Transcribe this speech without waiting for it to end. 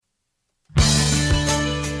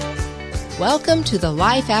Welcome to the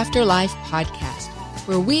Life After Life podcast,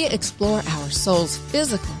 where we explore our soul's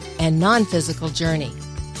physical and non-physical journey.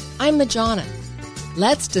 I'm Majana.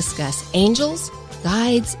 Let's discuss angels,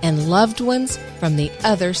 guides, and loved ones from the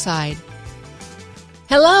other side.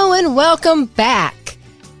 Hello and welcome back.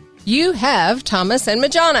 You have Thomas and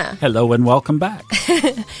Majana. Hello and welcome back.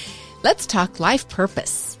 Let's talk life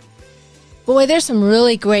purpose. Boy, there's some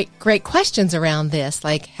really great questions around this.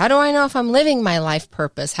 Like, how do I know if I'm living my life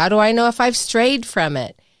purpose? How do I know if I've strayed from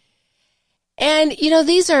it? And,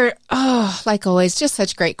 these are, like always, just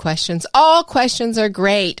such great questions. All questions are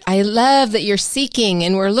great. I love that you're seeking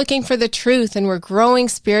and we're looking for the truth and we're growing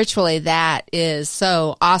spiritually. That is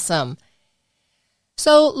so awesome.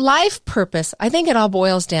 So life purpose, I think it all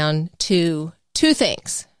boils down to two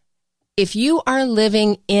things. If you are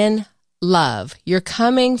living in love, you're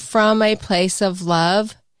coming from a place of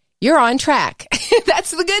love, you're on track.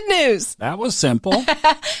 That's the good news. That was simple.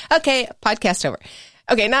 Okay, podcast over.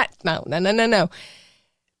 Okay, no.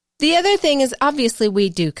 The other thing is, obviously, we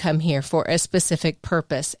do come here for a specific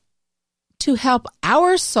purpose, to help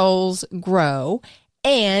our souls grow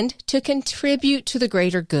and to contribute to the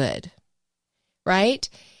greater good, right?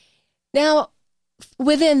 Now,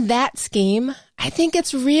 within that scheme, I think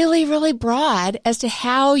it's really, really broad as to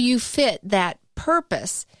how you fit that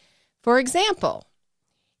purpose. For example,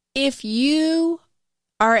 if you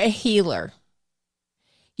are a healer,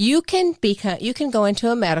 you can go into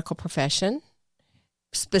a medical profession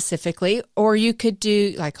specifically, or you could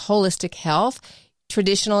do like holistic health,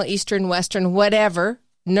 traditional, Eastern, Western, whatever,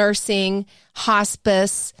 nursing,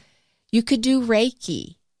 hospice. You could do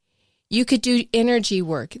Reiki. You could do energy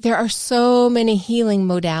work. There are so many healing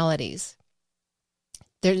modalities.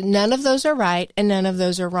 None of those are right and none of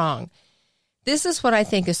those are wrong. This is what I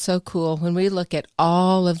think is so cool when we look at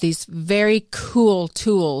all of these very cool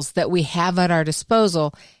tools that we have at our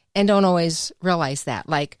disposal and don't always realize that.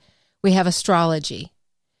 Like, we have astrology.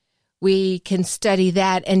 We can study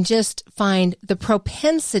that and just find the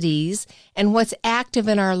propensities and what's active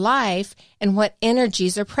in our life and what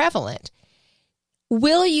energies are prevalent.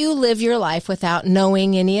 Will you live your life without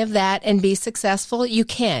knowing any of that and be successful? You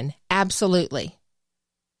can, absolutely.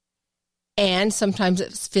 And sometimes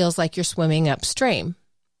it feels like you're swimming upstream.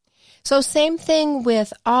 So same thing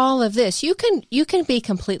with all of this. You can be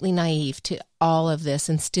completely naive to all of this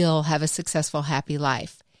and still have a successful, happy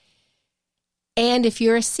life. And if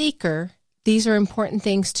you're a seeker, these are important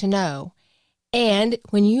things to know. And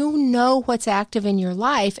when you know what's active in your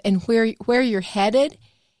life and where you're headed,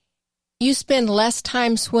 you spend less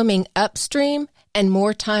time swimming upstream and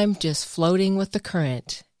more time just floating with the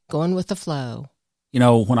current, going with the flow.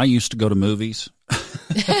 When I used to go to movies,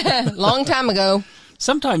 long time ago,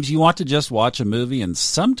 sometimes you want to just watch a movie and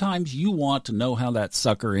sometimes you want to know how that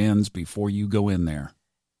sucker ends before you go in there.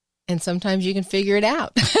 And sometimes you can figure it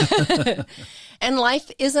out. And life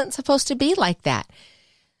isn't supposed to be like that.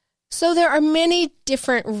 So there are many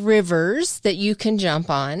different rivers that you can jump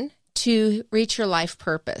on to reach your life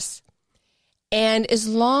purpose. And as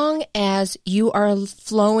long as you are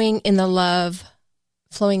flowing in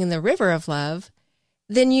the river of love,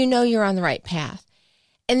 then you know you're on the right path.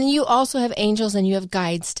 And then you also have angels and you have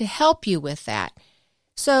guides to help you with that.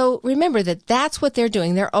 So remember that that's what they're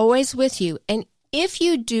doing. They're always with you. And if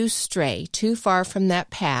you do stray too far from that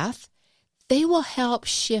path, they will help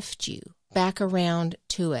shift you back around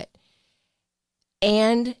to it.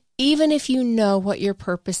 And even if you know what your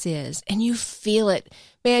purpose is and you feel it,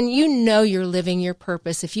 man, you know you're living your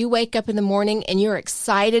purpose. If you wake up in the morning and you're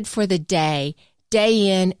excited for the day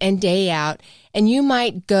in and day out, and you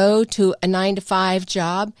might go to a 9-to-5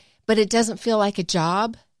 job, but it doesn't feel like a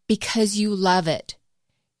job because you love it.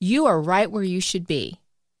 You are right where you should be.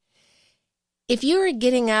 If you are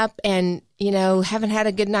getting up and, haven't had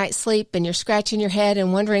a good night's sleep and you're scratching your head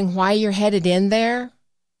and wondering why you're headed in there,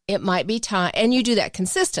 it might be time, and you do that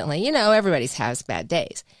consistently. Everybody has bad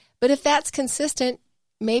days. But if that's consistent,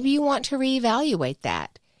 maybe you want to reevaluate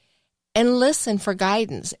that and listen for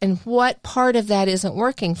guidance and what part of that isn't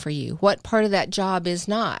working for you, what part of that job is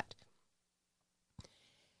not.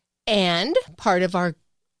 And part of our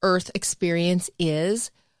earth experience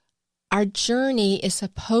is our journey is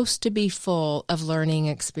supposed to be full of learning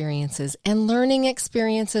experiences, and learning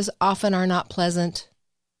experiences often are not pleasant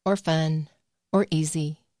or fun or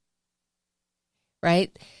easy.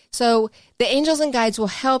 Right? So the angels and guides will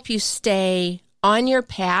help you stay on your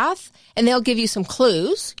path, and they'll give you some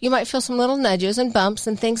clues. You might feel some little nudges and bumps,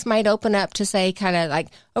 and things might open up to say kind of like,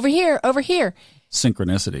 over here.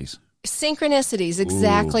 Synchronicities,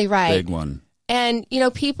 exactly. Ooh, right. Big one. And,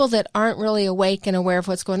 people that aren't really awake and aware of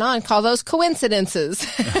what's going on call those coincidences.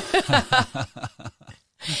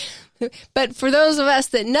 But for those of us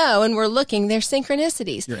that know and we're looking, they're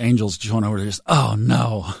synchronicities. Your angels join over to just, oh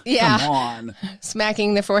no, yeah. Come on.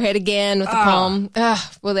 Smacking their forehead again with the palm.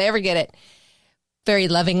 Will they ever get it? Very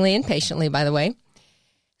lovingly and patiently, by the way.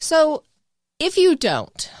 So if you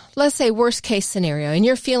don't, let's say worst case scenario, and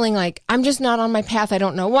you're feeling like, I'm just not on my path. I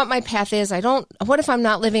don't know what my path is. What if I'm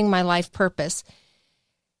not living my life purpose?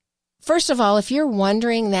 First of all, if you're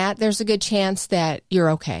wondering that, there's a good chance that you're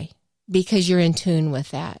okay because you're in tune with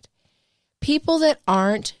that. People that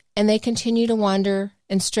aren't, and they continue to wander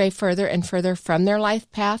and stray further and further from their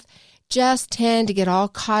life path, just tend to get all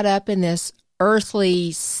caught up in this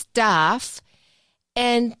earthly stuff.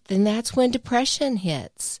 And then that's when depression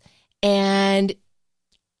hits. And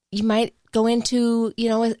you might go into,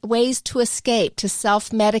 ways to escape, to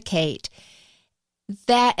self-medicate.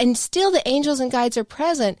 That, and still the angels and guides are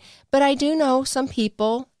present, but I do know some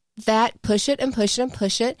people that push it and push it and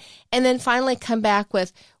push it, and then finally come back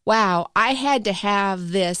with, wow, I had to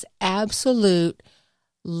have this absolute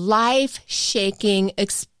life-shaking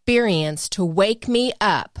experience to wake me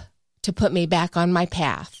up, to put me back on my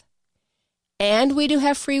path. And we do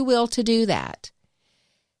have free will to do that.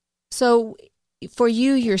 So for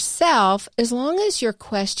you yourself, as long as you're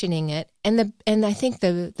questioning it, and I think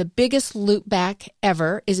the biggest loop back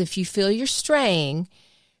ever is if you feel you're straying,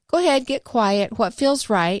 go ahead, get quiet, what feels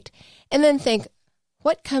right, and then think,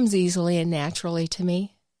 what comes easily and naturally to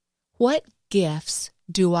me? What gifts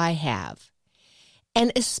do I have?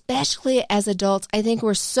 And especially as adults, I think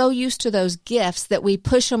we're so used to those gifts that we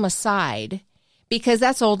push them aside because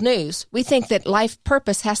that's old news. We think that life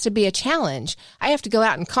purpose has to be a challenge. I have to go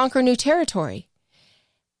out and conquer new territory.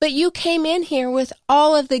 But you came in here with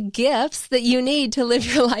all of the gifts that you need to live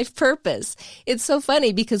your life purpose. It's so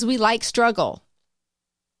funny because we like struggle,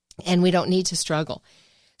 and we don't need to struggle.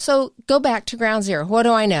 So go back to ground zero. What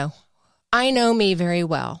do I know? I know me very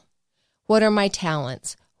well. What are my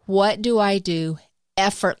talents? What do I do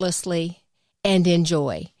effortlessly and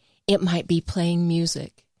enjoy? It might be playing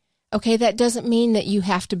music. Okay, that doesn't mean that you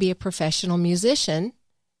have to be a professional musician.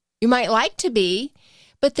 You might like to be,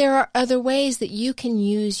 but there are other ways that you can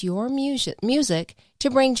use your music to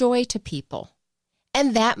bring joy to people.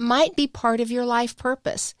 And that might be part of your life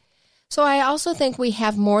purpose. So I also think we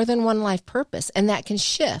have more than one life purpose, and that can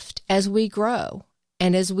shift as we grow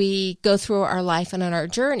and as we go through our life and on our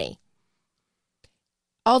journey.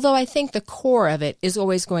 Although I think the core of it is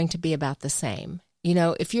always going to be about the same.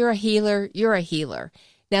 If you're a healer, you're a healer.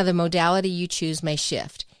 Now, the modality you choose may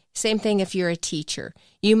shift. Same thing if you're a teacher.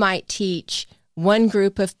 You might teach one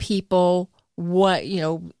group of people,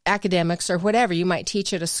 academics or whatever. You might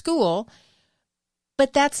teach at a school,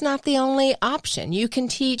 but that's not the only option. You can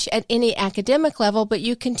teach at any academic level, but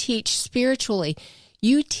you can teach spiritually.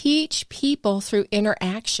 You teach people through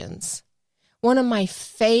interactions. One of my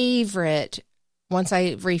favorite, once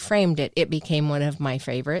I reframed it, it became one of my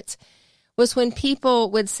favorites, was when people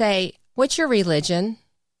would say, "What's your religion?"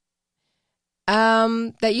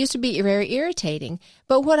 That used to be very irritating.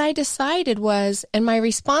 But what I decided was, and my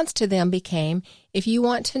response to them became, if you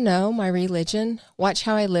want to know my religion, watch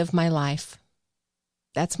how I live my life.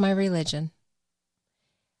 That's my religion.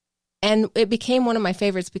 And it became one of my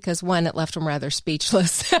favorites because, one, it left them rather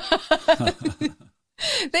speechless. They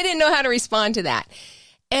didn't know how to respond to that.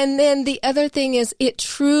 And then the other thing is it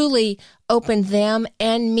truly opened them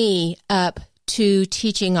and me up to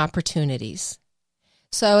teaching opportunities.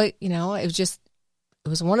 So, it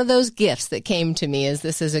was one of those gifts that came to me as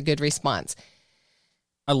this is a good response.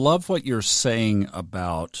 I love what you're saying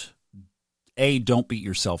about, don't beat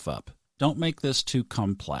yourself up. Don't make this too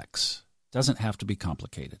complex. It doesn't have to be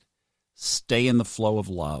complicated. Stay in the flow of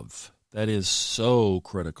love. That is so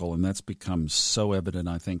critical, and that's become so evident,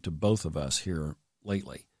 I think, to both of us here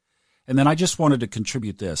lately. And then I just wanted to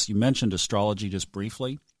contribute this. You mentioned astrology just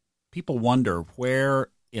briefly. People wonder where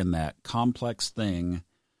in that complex thing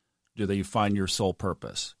do they find your soul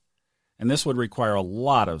purpose? And this would require a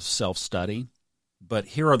lot of self-study, but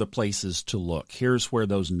here are the places to look. Here's where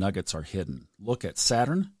those nuggets are hidden. Look at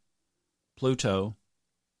Saturn, Pluto,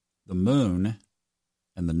 the moon,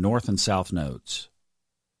 and the north and south nodes.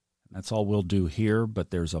 And that's all we'll do here, but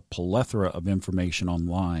there's a plethora of information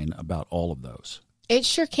online about all of those. It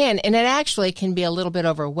sure can, and it actually can be a little bit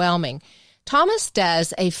overwhelming. Thomas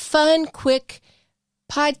does a fun, quick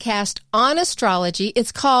podcast on astrology.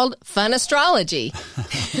 It's called Fun Astrology.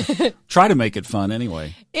 Try to make it fun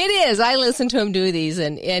anyway. It is. I listen to him do these,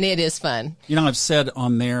 and it is fun. I've said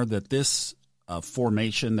on there that this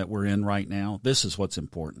formation that we're in right now, this is what's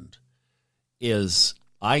important, is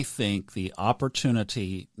I think the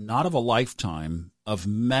opportunity, not of a lifetime, of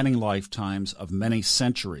many lifetimes, of many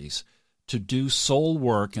centuries, to do soul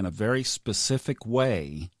work in a very specific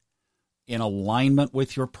way in alignment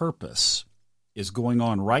with your purpose is going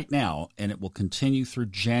on right now, and it will continue through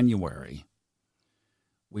January.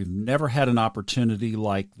 We've never had an opportunity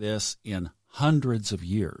like this in hundreds of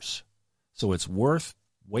years. So it's worth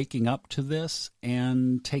waking up to this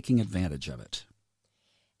and taking advantage of it.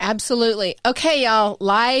 Absolutely. Okay, y'all,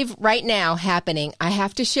 live right now happening. I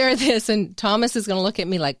have to share this, and Thomas is going to look at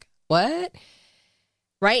me like, what?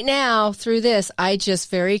 Right now, through this, I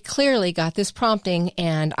just very clearly got this prompting,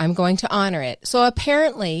 and I'm going to honor it. So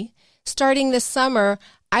apparently, starting this summer,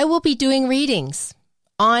 I will be doing readings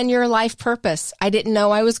on your life purpose. I didn't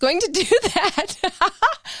know I was going to do that.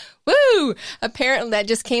 Woo! Apparently, that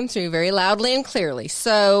just came through very loudly and clearly.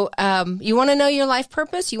 So you want to know your life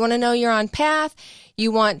purpose? You want to know you're on path?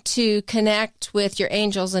 You want to connect with your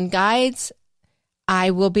angels and guides?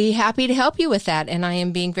 I will be happy to help you with that, and I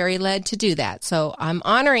am being very led to do that. So I'm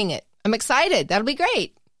honoring it. I'm excited. That'll be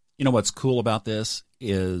great. You know what's cool about this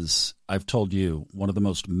is I've told you one of the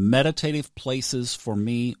most meditative places for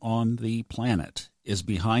me on the planet is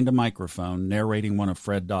behind a microphone narrating one of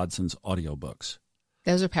Fred Dodson's audiobooks.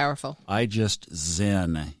 Those are powerful. I just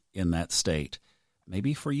zen in that state.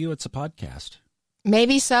 Maybe for you it's a podcast.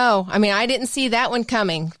 Maybe so. I mean, I didn't see that one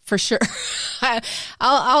coming for sure.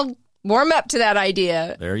 I'll warm up to that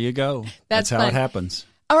idea. There you go. That's how fun. it happens.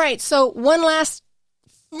 All right. So one last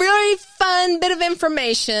really fun bit of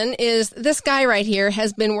information is this guy right here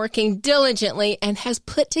has been working diligently and has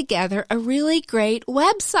put together a really great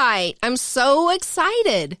website. I'm so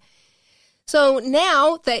excited. So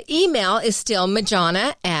now the email is still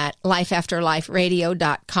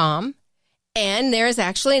majana@lifeafterliferadio.com. And there's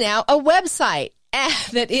actually now a website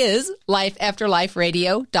that is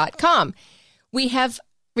lifeafterliferadio.com. We have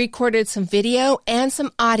recorded some video and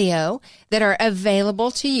some audio that are available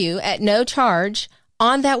to you at no charge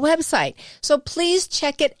on that website. So please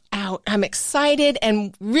check it out. I'm excited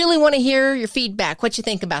and really want to hear your feedback. What you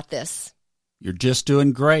think about this? You're just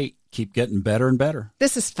doing great. Keep getting better and better.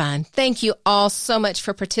 This is fun. Thank you all so much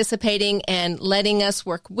for participating and letting us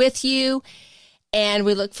work with you. And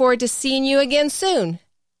we look forward to seeing you again soon.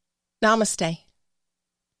 Namaste.